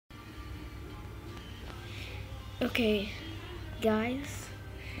Okay, guys,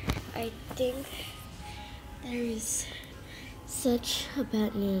 I think there is such a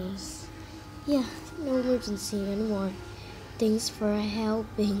bad news. Yeah, no emergency anymore. Thanks for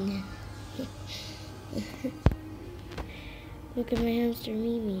helping. Look at my hamster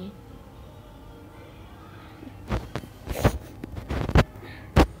Mimi.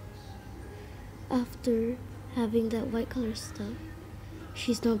 After having that white color stuff,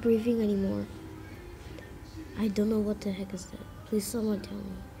 she's not breathing anymore. I don't know what the heck is that. Please someone tell me.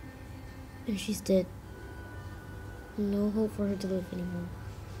 And she's dead. No hope for her to live anymore.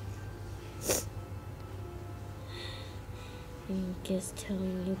 I guess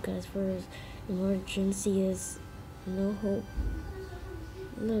telling you guys for emergency is no hope.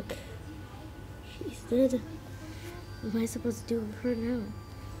 Look, she's dead. What am I supposed to do with her now?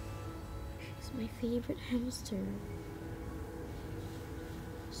 She's my favorite hamster.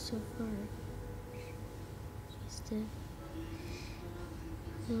 So far. She's dead.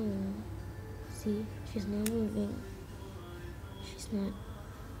 No. See, she's not moving. She's not.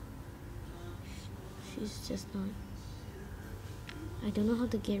 She's just not. I don't know how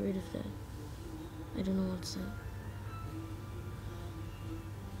to get rid of that. I don't know what's up.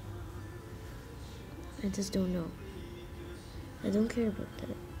 I just don't know. I don't care about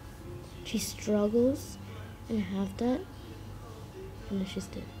that. She struggles and have that, and then she's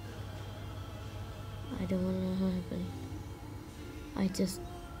dead. I don't want to know what happened. I just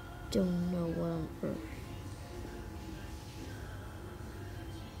don't know what on earth.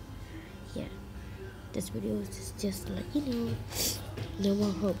 Yeah, this video is just to let you know, no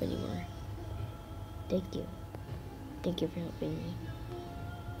more hope anymore. Thank you. Thank you for helping me.